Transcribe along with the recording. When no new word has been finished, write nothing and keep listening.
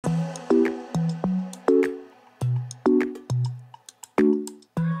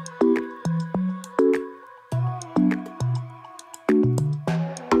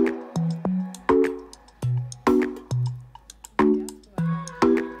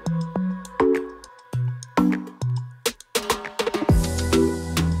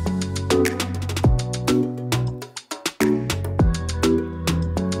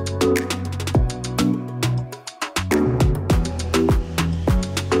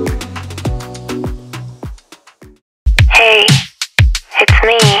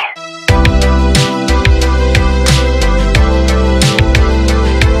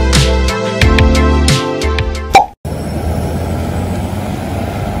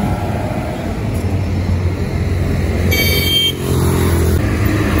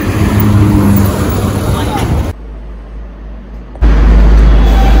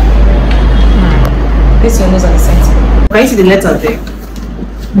place your nose at the center. Can you see the letter there?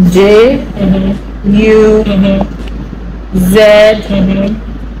 J U Z.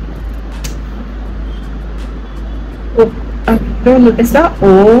 Oh, I don't know. Is that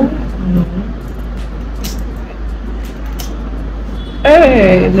O?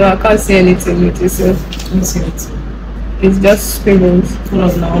 Hey, no, I can't see anything with this. Let me see it. It's just scribbles. Full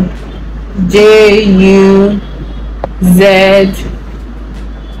of now. J U Z.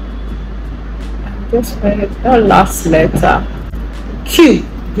 Just that last letter. Q.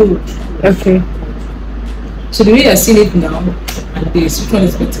 Good. Okay. So the way you're seeing it now and this, which one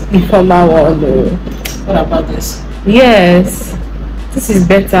is better? The former one. What about this? Yes. This is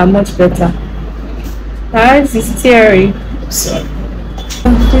better, much better. Eyes is teary. Sorry.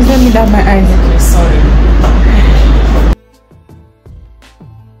 Please let me down my eyes. Okay, sorry.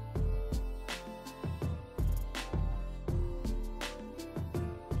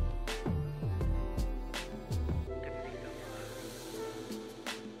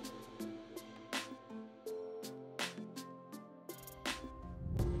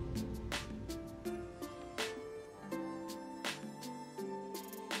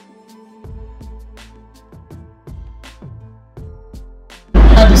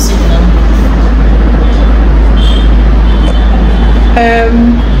 How do you see it now?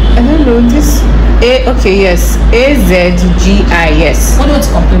 I don't know this. Okay, yes. AZGI, yes. What do you want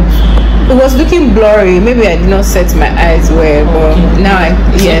to complain before? It was looking blurry. Maybe I did not set my eyes well, but Okay.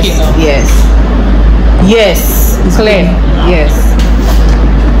 now It's yes, okay now. yes, clear, yes.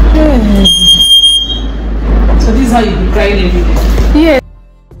 So this is how you be crying every day. Yeah.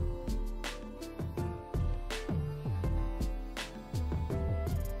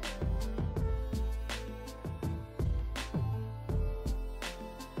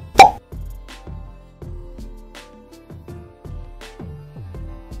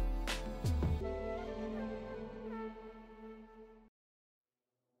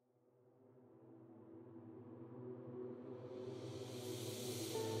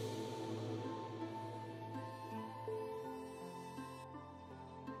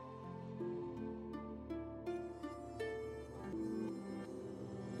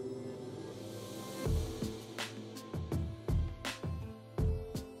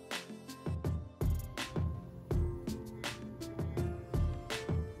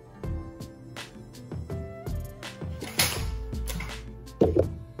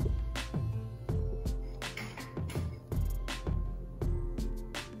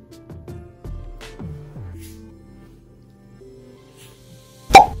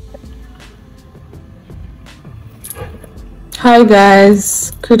 Hi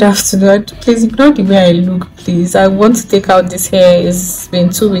guys, good afternoon. Please ignore the way I look, please. I want to take out this hair. It's been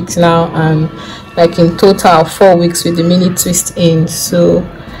 2 weeks now, and like in total 4 weeks with the mini twist in. So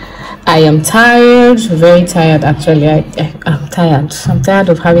I am tired, very tired actually. I'm tired. I'm tired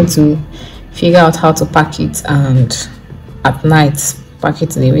of having to figure out how to pack it, and at night pack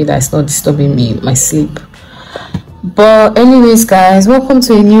it in a way that's not disturbing me, my sleep. But anyways guys, welcome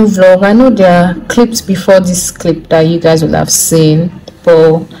to a new vlog. I know there are clips before this clip that you guys will have seen,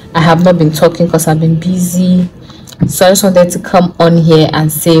 but I have not been talking because I've been busy. So I just wanted to come on here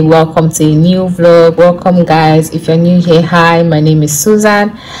and say welcome to a new vlog. Welcome guys. If you're new here, hi, my name is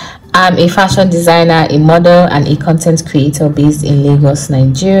Susan. I'm a fashion designer, a model, and a content creator based in Lagos,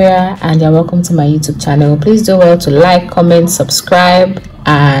 Nigeria, and you're welcome to my YouTube channel. Please do well to like, comment, subscribe,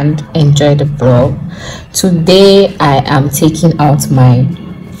 and enjoy the vlog. Today I am taking out my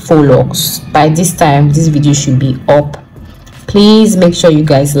faux locks. By this time this video should be up. Please make sure you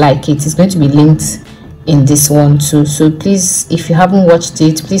guys like it. It's going to be linked in this one too, so please, if you haven't watched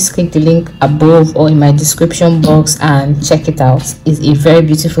it, please click the link above or in my description box and check it out. It's a very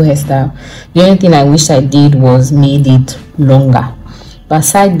beautiful hairstyle. The only thing I wish I did was made it longer, but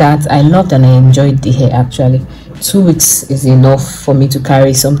aside that, I loved and I enjoyed the hair. Actually 2 weeks is enough for me to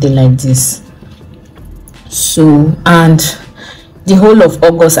carry something like this. So, and the whole of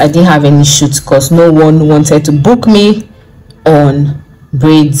August I didn't have any shoots because no one wanted to book me on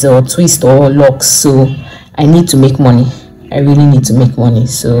braids or twist or locks. So I need to make money. I really need to make money,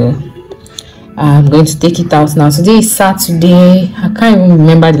 so I'm going to take it out now. Today is Saturday. I can't even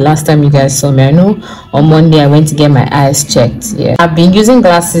remember the last time you guys saw me. I know on Monday I went to get my eyes checked. Yeah, I've been using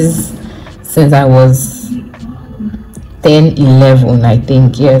glasses since I was 10-11, I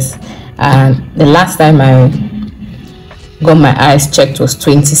think. Yes, and the last time I got my eyes checked was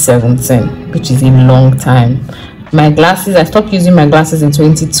 2017, which is a long time. My glasses, I stopped using my glasses in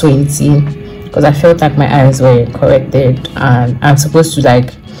 2020 because I felt like my eyes were corrected, and I'm supposed to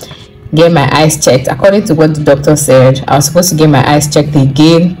like get my eyes checked according to what the doctor said. I was supposed to get my eyes checked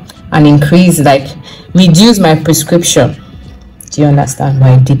again and increase like reduce my prescription. Do you understand? But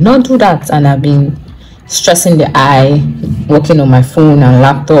I did not do that, and I've been stressing the eye, working on my phone and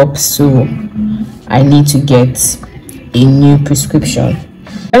laptop, so I need to get a new prescription.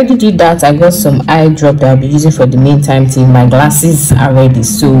 I already did that. I got some eye drop that I'll be using for the meantime till my glasses are ready,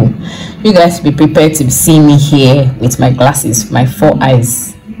 so you guys be prepared to see me here with my glasses, my 4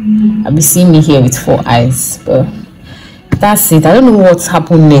 eyes. I'll be seeing me here with 4 eyes, but that's it. I don't know what's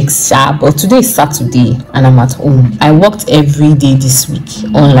happened next, but today is Saturday and I'm at home. I worked every day this week,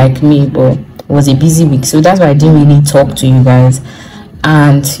 unlike me, but it was a busy week, so that's why I didn't really talk to you guys.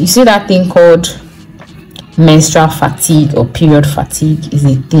 And you see that thing called menstrual fatigue or period fatigue is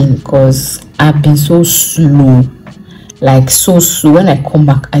a thing, because I've been so slow, like so slow. When I come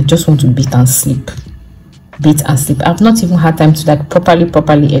back, I just want to beat and sleep. I've not even had time to like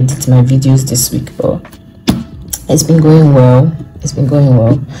properly edit my videos this week, but it's been going well.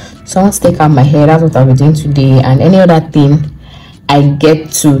 So I want to take out my hair. That's what I'll be doing today, and any other thing I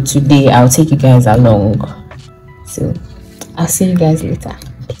get to today, I'll take you guys along. So I'll see you guys later.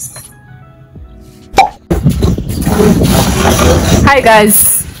 Peace. Hi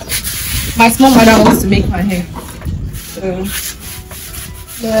guys, my small mother wants to make my hair, so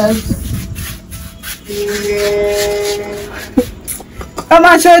yes. Come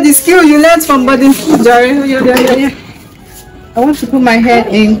and show the skill you learned from body food, Jerry. I want to put my hair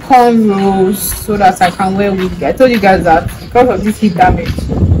in cornrows so that I can wear wig. I told you guys that because of this heat damage,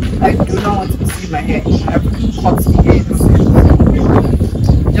 I do not want to see my hair. I have to cut the hair.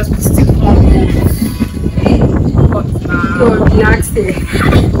 Just put still cornrows. Cut now. So relax there.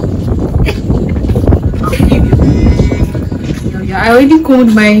 Yeah, I already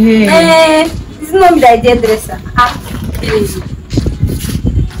combed my hair. It's not me that I did dresser.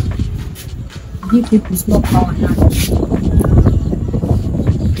 Give people small power now.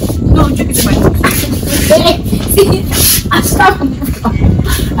 Don't drink it in my mouth. I stop.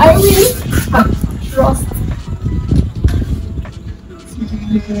 I really trust.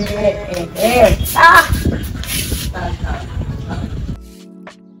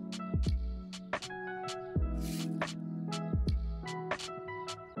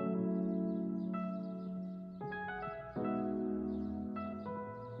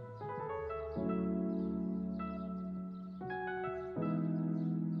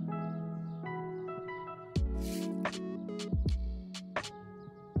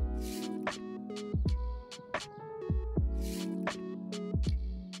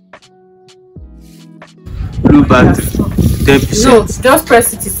 Blue battery, 10%. No, just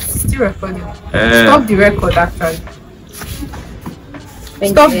press it. It's still recording. Stop the record, actually.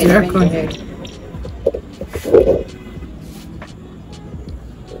 Stop the record.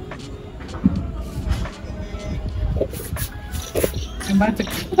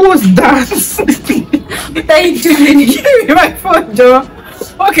 What's that? What are you doing? Give me my phone, Joe.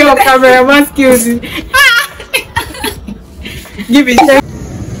 Okay, on camera, I'm asking you. Give it.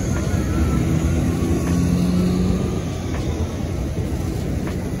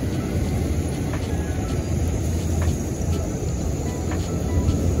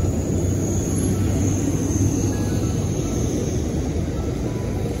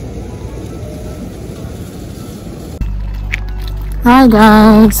 Hi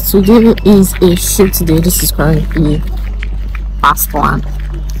guys, today is a shoot day. This is currently past 1.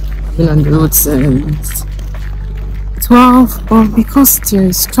 I've been on the road since 12, but because there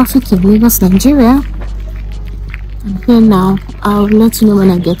is traffic in Lagos, Nigeria, I'm here now. I'll let you know when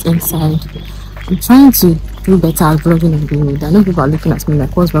I get inside. I'm trying to do better at vlogging on the road. I know people are looking at me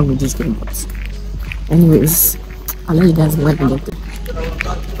like, what's wrong with this game? But anyways, I'll let you guys know when I get there.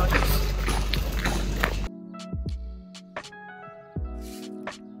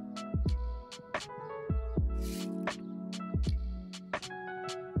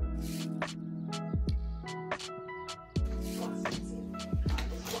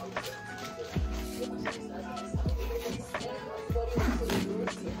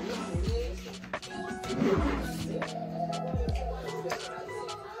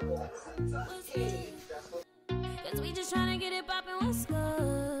 We just tryna get it poppin', what's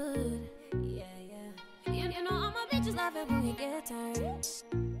good? Yeah, yeah. You know all my bitches love it when we get turned.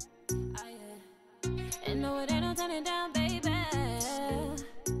 Oh, yeah. And no, it ain't no turning down, baby. Yeah.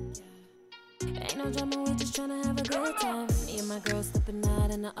 Ain't no drama, we just tryna have a good time. Me and my girl stepping out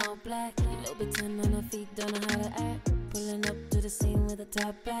in the all black. Little bit 10 on her feet, don't know how to act. Pulling up to the scene with a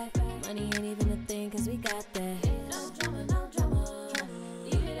top back. Money ain't even a thing, cause we got that. No drama, no drama.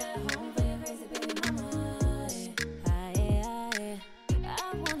 Leave it at home for your crazy baby mama.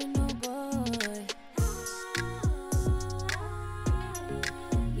 I wanna know, boy.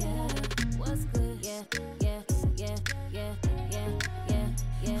 Yeah, what's good? Yeah,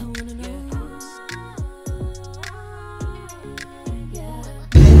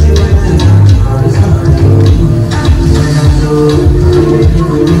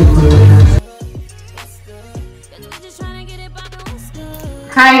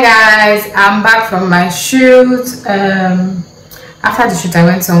 Hi guys, I'm back from my shoot. After the shoot I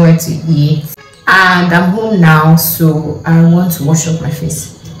went somewhere to eat and I'm home now, so I want to wash up my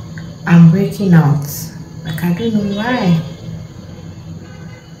face. I'm breaking out, like I don't know why.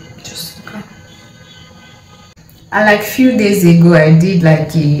 Just look at. And like few days ago I did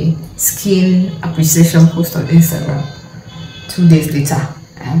like a skin appreciation post on Instagram. 2 days later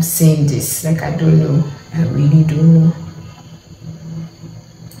I'm saying this, like I don't know, I really don't know.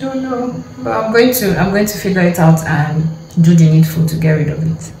 But I'm going to figure it out and do the needful to get rid of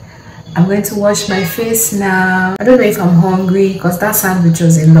it. I'm going to wash my face now. I don't know if I'm hungry because that sandwich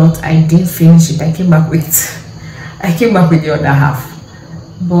was a lot. I didn't finish it. I came back with the other half.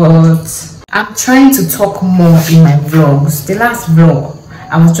 But I'm trying to talk more in my vlogs. The last vlog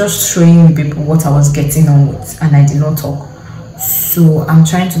I was just showing people what I was getting on with and I did not talk. So I'm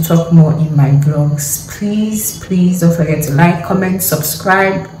trying to talk more in my vlogs. Please don't forget to like, comment,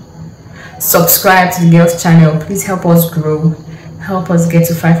 subscribe to the girls channel. Please help us grow, help us get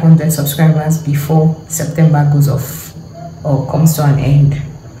to 500 subscribers before September goes off or comes to an end.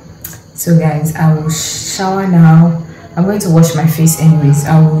 So guys, I will shower now. I'm going to wash my face anyways.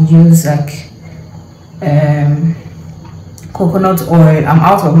 I will use like coconut oil. I'm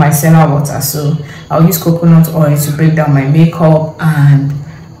out of my micellar water, so I'll use coconut oil to break down my makeup, and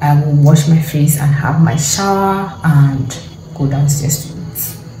I will wash my face and have my shower and go downstairs to eat.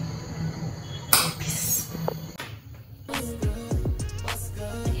 Peace.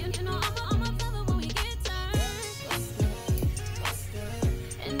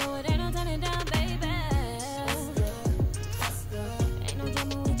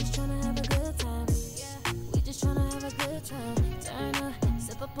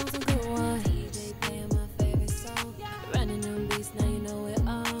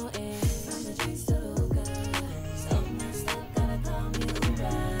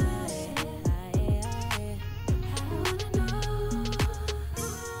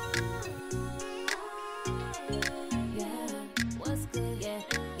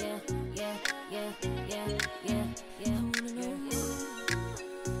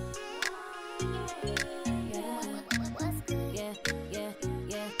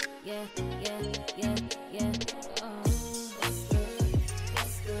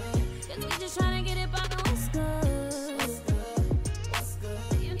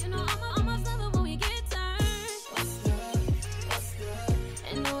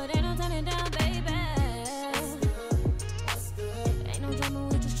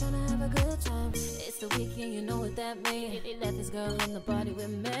 He left this girl in the party with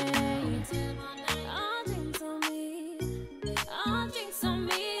me. All drinks on me, all drinks on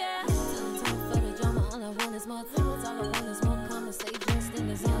me, yeah. Time for the drama, all I want is more thoughts, all I want is more conversations. Then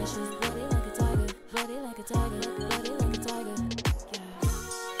there's all she's bloody like a tiger, bloody like a tiger, bloody like a tiger.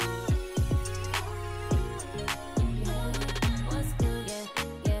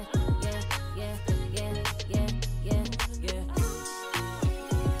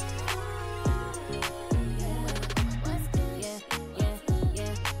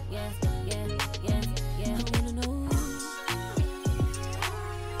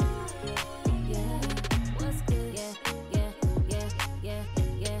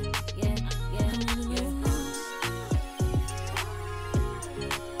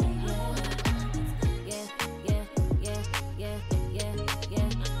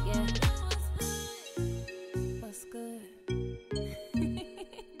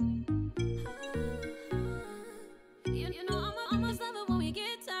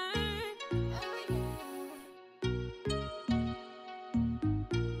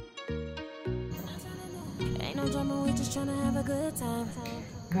 We just trying to have a good time.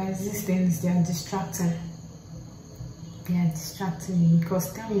 Guys, these things, they are distracting. They are distracting me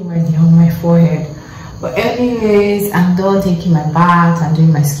because tell me why they're on my forehead. But anyways, I'm done taking my bath. I'm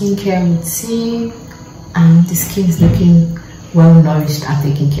doing my skincare routine, and the skin is looking well nourished and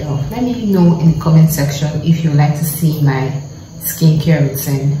taken care of. Let me know in the comment section if you like to see my skincare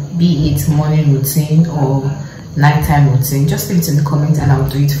routine, be it morning routine or nighttime routine. Just leave it in the comments and I'll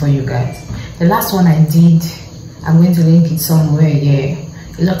do it for you guys. The last one I did, I'm going to link it somewhere. Yeah,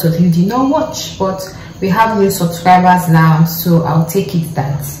 a lot of you did not watch, but we have new subscribers now, so I'll take it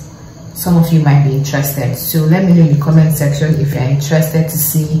that some of you might be interested. So let me know in the comment section if you're interested to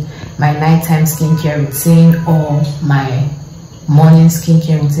see my nighttime skincare routine or my morning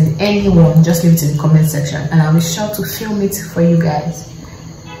skincare routine. Anyone, just leave it in the comment section and I'll be sure to film it for you guys.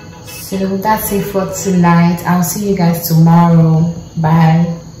 So that's it for tonight. I'll see you guys tomorrow.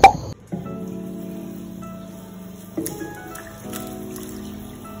 Bye.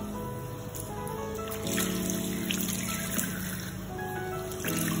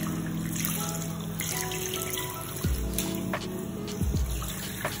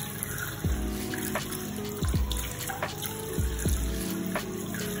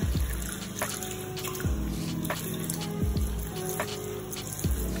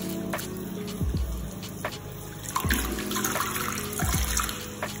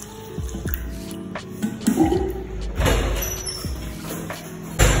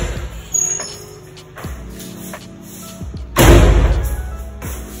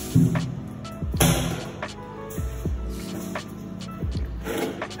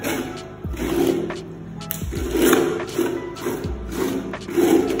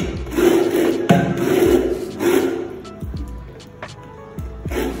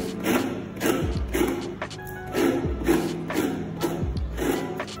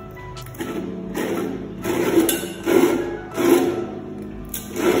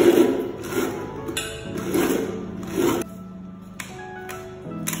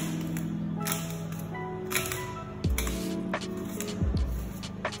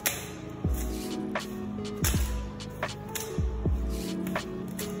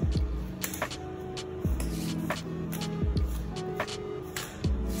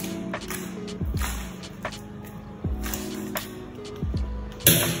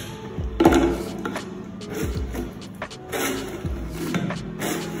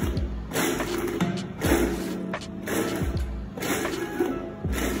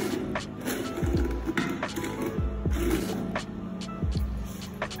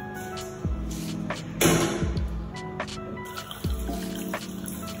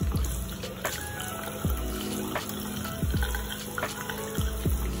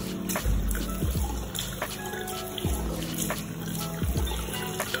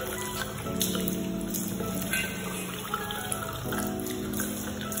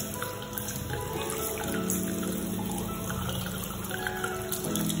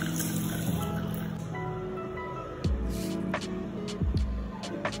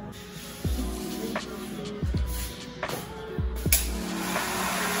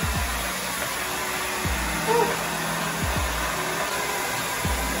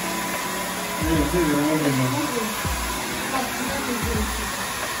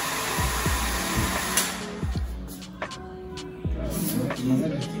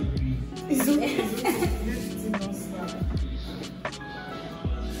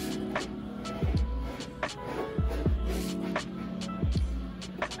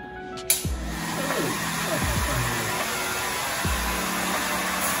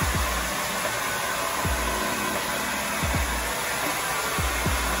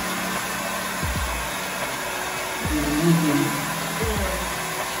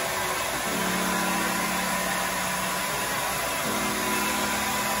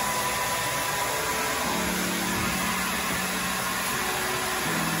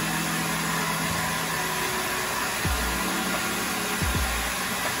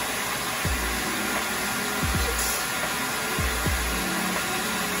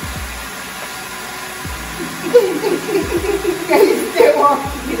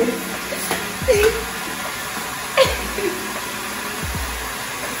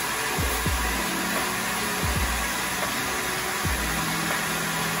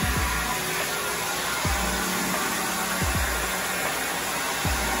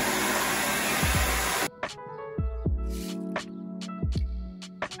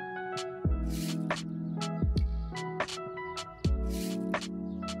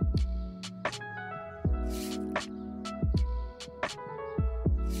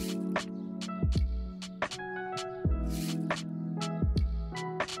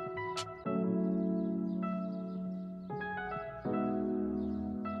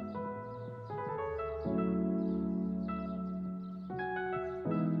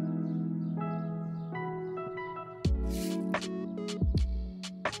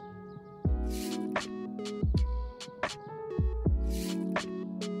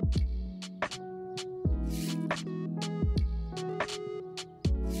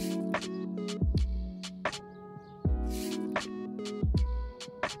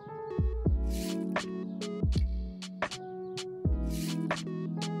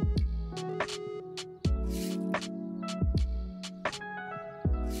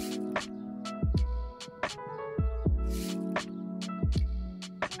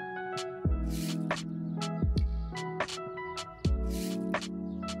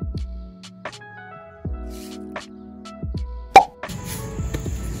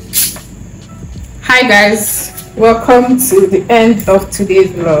 Hi guys, welcome to the end of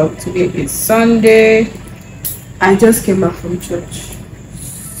today's vlog. Today is Sunday. I just came back from church,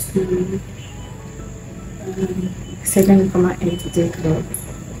 so I said let me come and end today's vlog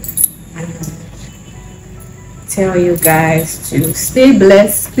and tell you guys to stay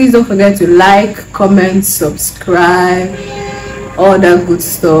blessed. Please don't forget to like, comment, subscribe, all that good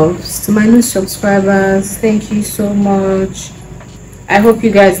stuff. To my new subscribers, thank you so much. I hope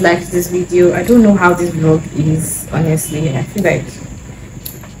you guys liked this video. I don't know how this vlog is, honestly. I feel like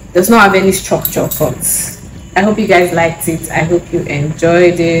it does not have any structure, but I hope you guys liked it. I hope you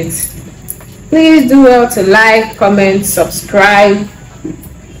enjoyed it. Please do well to like, comment, subscribe,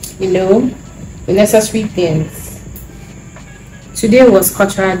 you know, the necessary things. Today was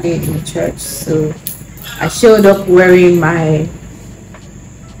cultural day in church, so I showed up wearing my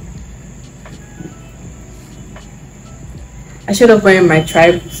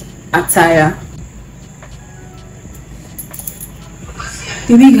tribe attire.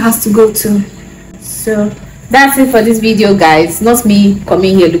 The wig has to go too. So that's it for this video, guys. Not me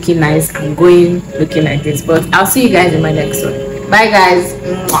coming here looking nice and going looking like this, but I'll see you guys in my next one. Bye guys.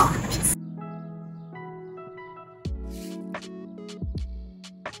 Mwah.